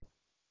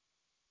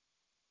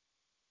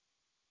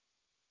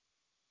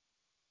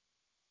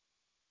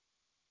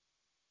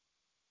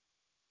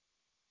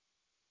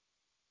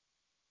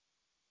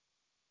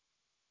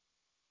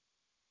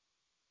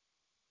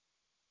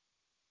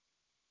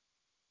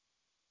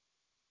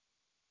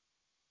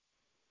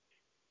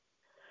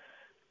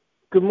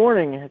Good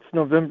morning. It's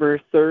November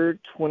 3rd,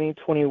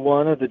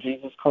 2021 of the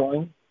Jesus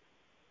Calling.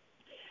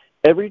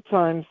 Every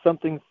time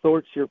something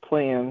thwarts your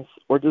plans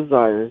or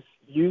desires,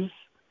 use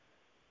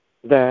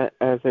that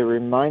as a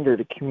reminder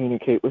to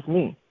communicate with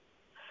me.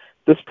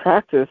 This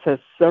practice has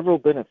several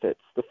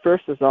benefits. The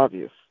first is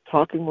obvious.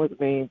 Talking with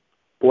me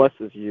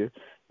blesses you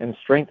and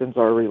strengthens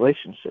our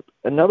relationship.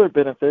 Another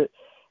benefit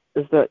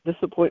is that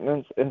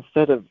disappointments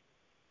instead of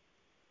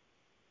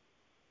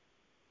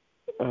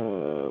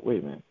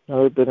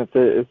Another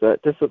benefit is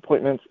that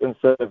disappointments,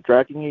 instead of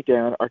dragging you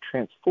down, are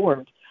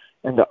transformed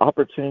into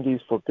opportunities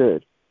for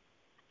good.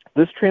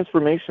 This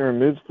transformation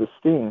removes the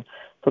sting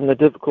from the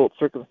difficult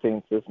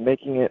circumstances,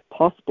 making it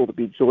possible to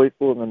be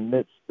joyful in the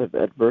midst of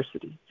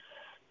adversity.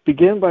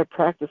 Begin by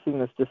practicing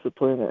this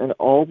discipline in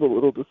all the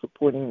little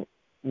disappointing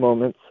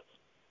moments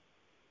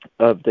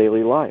of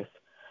daily life.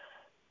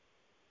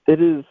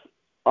 It is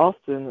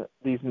often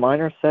these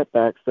minor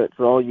setbacks that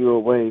draw you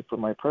away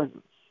from my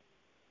presence.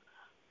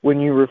 When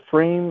you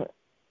reframe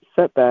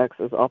setbacks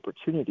as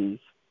opportunities,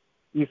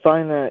 you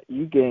find that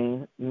you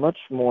gain much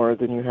more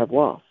than you have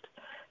lost.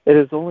 It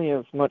is only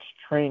as much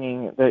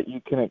training that you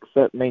can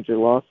accept major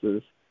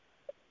losses.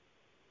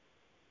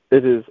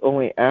 It is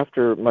only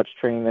after much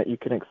training that you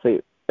can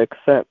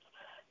accept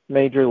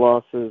major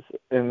losses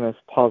in this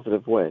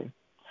positive way.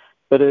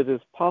 But it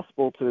is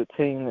possible to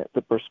attain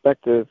the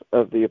perspective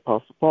of the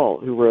Apostle Paul,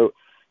 who wrote,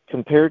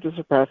 "Compared to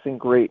surpassing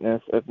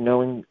greatness of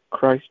knowing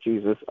Christ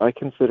Jesus, I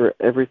consider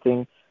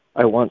everything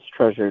I once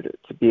treasured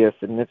to be as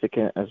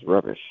significant as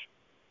rubbish."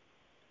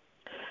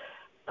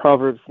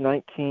 Proverbs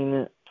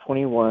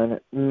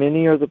 19:21,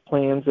 "Many are the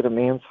plans in a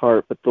man's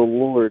heart, but the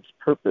Lord's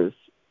purpose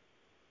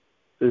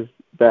is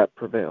that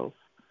prevails."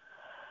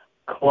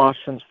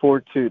 Colossians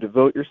 4:2,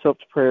 "Devote yourself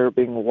to prayer,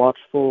 being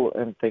watchful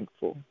and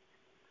thankful."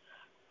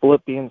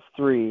 Philippians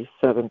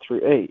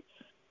 3:7-8,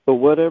 "But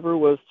whatever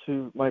was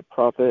to my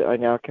profit, I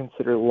now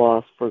consider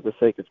loss for the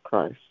sake of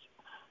Christ.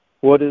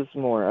 What is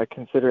more, I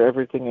consider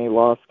everything a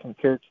loss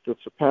compared to the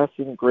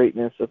surpassing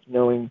greatness of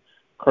knowing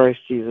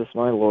Christ Jesus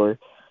my Lord,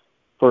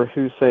 for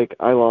whose sake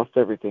I lost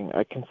everything.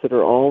 I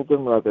consider all of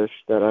them rubbish,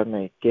 that I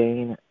may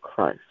gain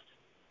Christ."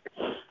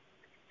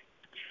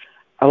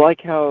 I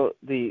like how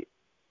the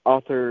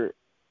author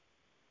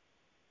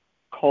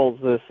calls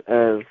this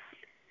as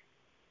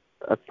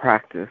a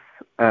practice,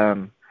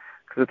 because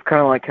it's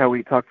kind of like how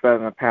we talked about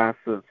in the past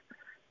of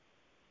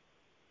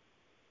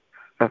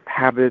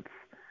habits.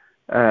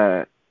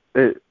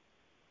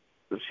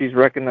 She's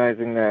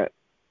recognizing that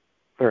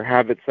they're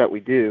habits that we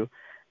do,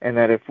 and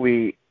that if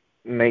we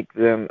make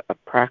them a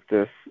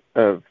practice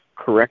of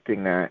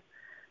correcting that,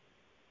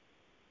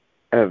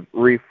 of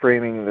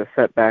reframing the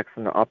setbacks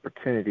and the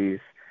opportunities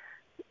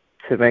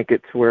to make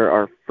it to where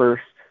our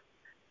first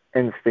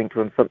instinct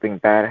when something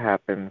bad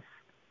happens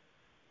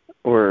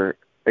or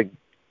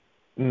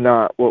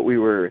not what we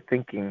were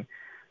thinking,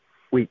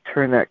 we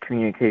turn that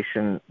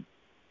communication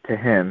to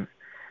Him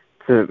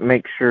to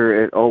make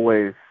sure it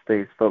always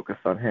stays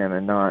focused on Him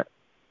and not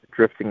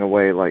drifting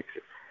away. Like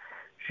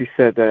she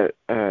said that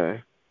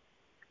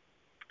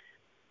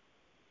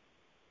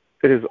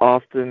it is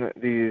often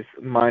these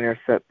minor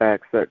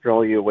setbacks that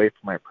draw you away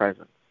from my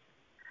presence.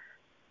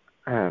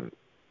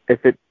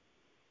 If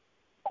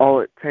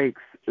all it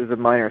takes is a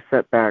minor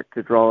setback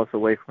to draw us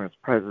away from His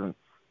presence,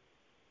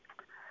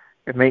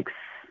 it makes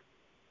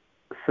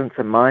sense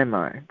in my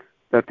mind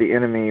that the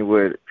enemy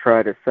would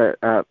try to set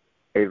up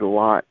a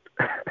lot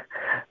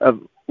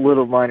of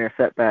little minor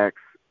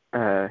setbacks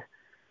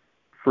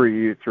for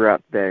you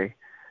throughout the day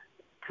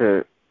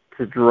to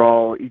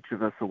draw each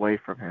of us away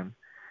from Him.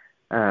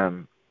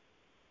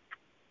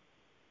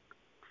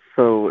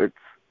 So it's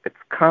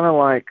kind of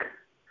like,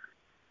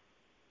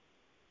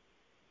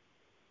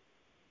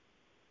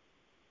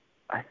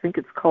 I think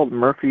it's called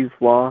Murphy's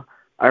Law.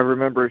 I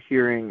remember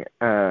hearing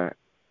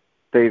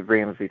Dave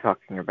Ramsey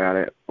talking about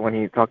it when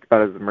he talked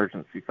about his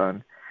emergency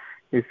fund.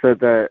 He said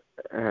that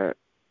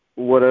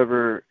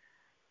whatever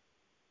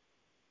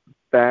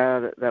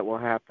bad that will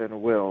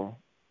happen will,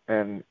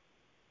 and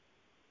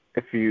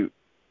if you,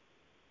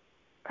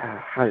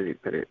 how did he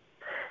put it?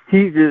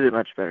 He did it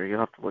much better. You'll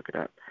have to look it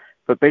up.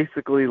 But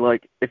basically,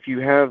 like, if you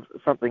have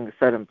something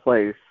set in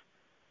place,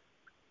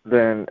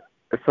 then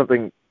if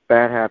something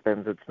bad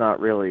happens, it's not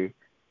really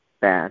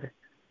bad.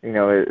 You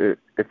know,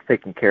 it's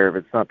taken care of.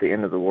 It's not the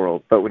end of the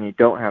world. But when you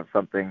don't have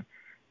something,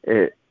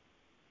 it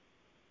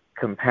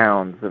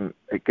compounds and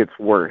it gets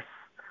worse.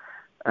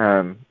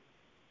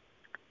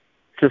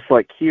 Just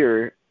like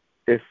here,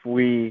 if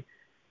we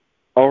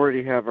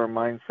already have our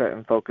mindset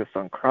and focus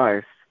on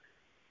Christ,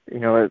 you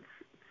know, it's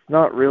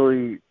not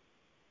really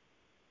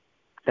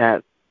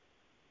that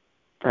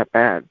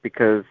bad,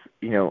 because,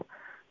 you know,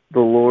 the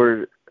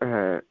Lord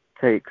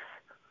takes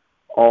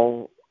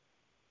all,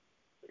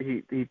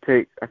 he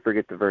takes, I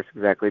forget the verse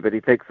exactly, but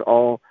He takes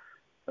all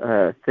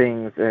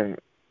things and,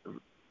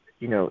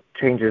 you know,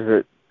 changes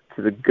it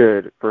to the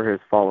good for His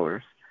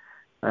followers.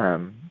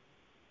 You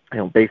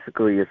know,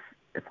 basically,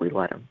 if we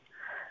let Him.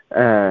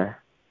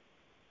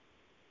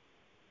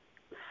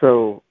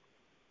 So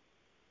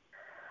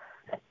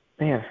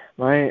Man,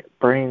 my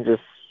brain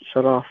just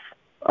shut off.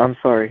 I'm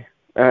sorry.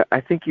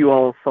 I think you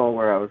all saw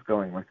where I was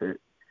going with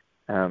it.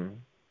 Um,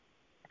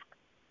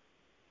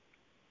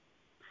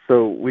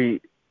 so we,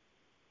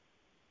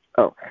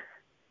 oh,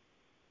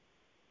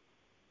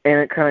 and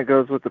it kind of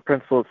goes with the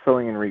principle of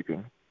sowing and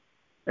reaping.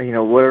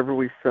 Whatever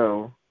we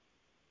sow,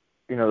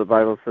 the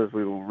Bible says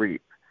we will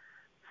reap.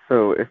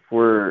 So if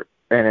we're,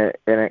 and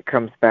it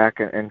comes back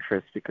in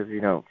interest because,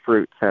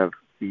 fruits have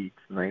seeds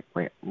and they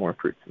plant more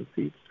fruits and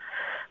seeds.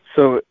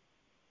 So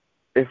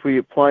if we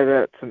apply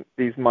that to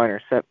these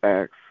minor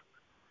setbacks,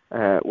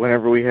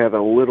 whenever we have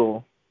a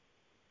little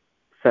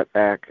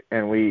setback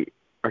and we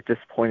are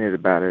disappointed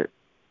about it,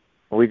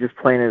 we just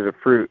planted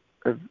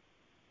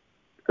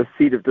a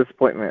seed of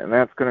disappointment, and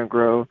that's going to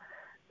grow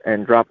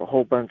and drop a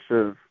whole bunch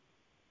of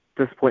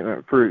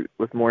disappointment fruit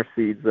with more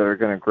seeds that are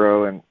going to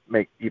grow and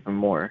make even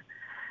more.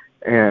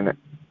 And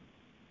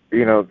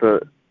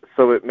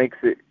so it makes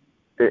it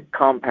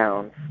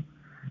compounds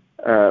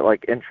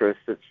like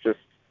interest. It's just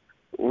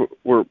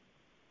we're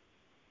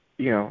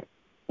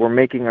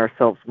making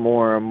ourselves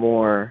more and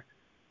more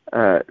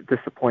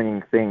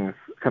disappointing things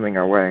coming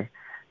our way.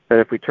 But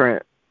if we turn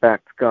it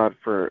back to God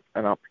for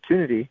an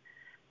opportunity to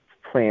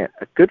plant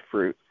a good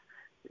fruit,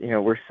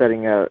 we're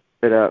setting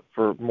it up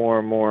for more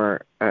and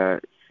more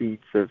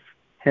seeds of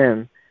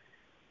Him,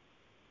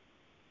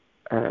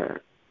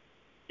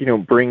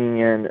 bringing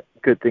in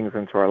good things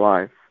into our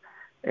lives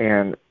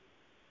and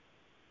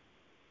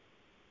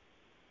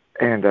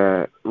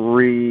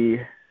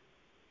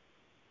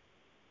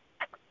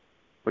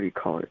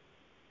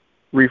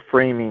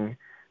reframing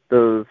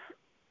those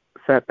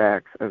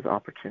setbacks as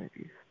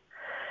opportunities.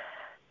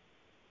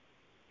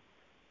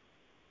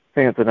 I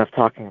think that's enough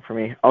talking for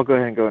me. I'll go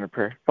ahead and go into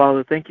prayer.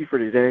 Father, thank you for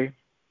today.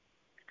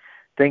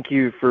 Thank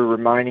you for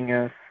reminding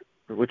us,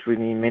 which we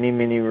need many,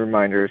 many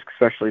reminders,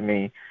 especially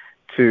me,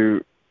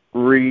 to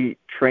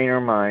retrain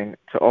our mind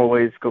to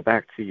always go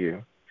back to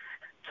you,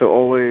 to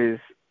always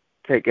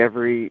take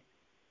every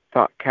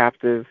thought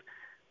captive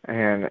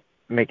and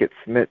make it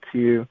submit to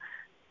you,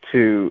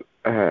 to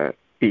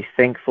be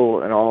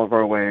thankful in all of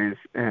our ways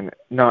and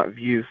not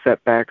view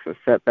setbacks as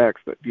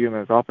setbacks, but view them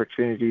as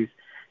opportunities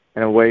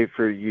and a way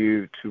for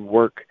you to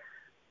work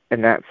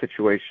in that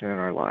situation in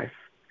our life.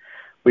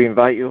 We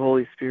invite you,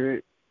 Holy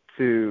Spirit,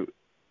 to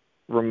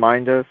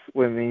remind us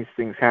when these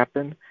things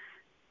happen,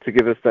 to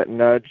give us that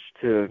nudge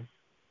to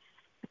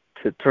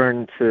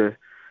turn to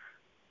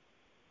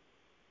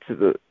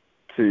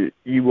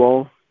you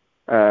all,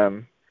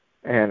 and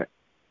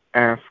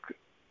ask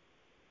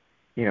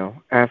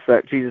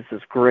that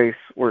Jesus' grace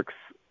works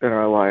in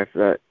our life,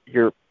 that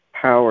your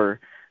power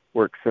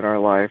works in our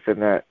life,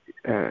 and that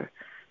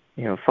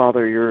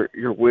Father,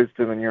 your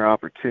wisdom and your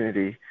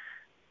opportunity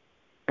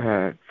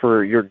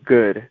for your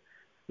good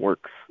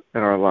works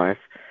in our life.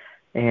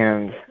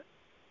 And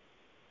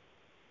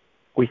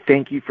we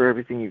thank you for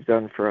everything you've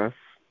done for us.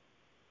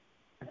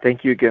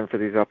 Thank you again for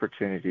these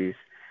opportunities.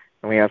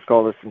 And we ask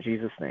all this in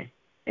Jesus' name.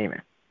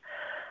 Amen.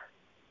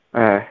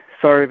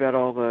 Sorry about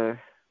all the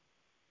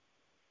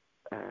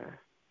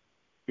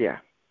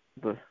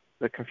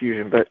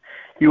confusion, but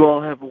you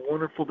all have a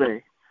wonderful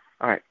day.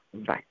 All right,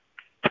 bye.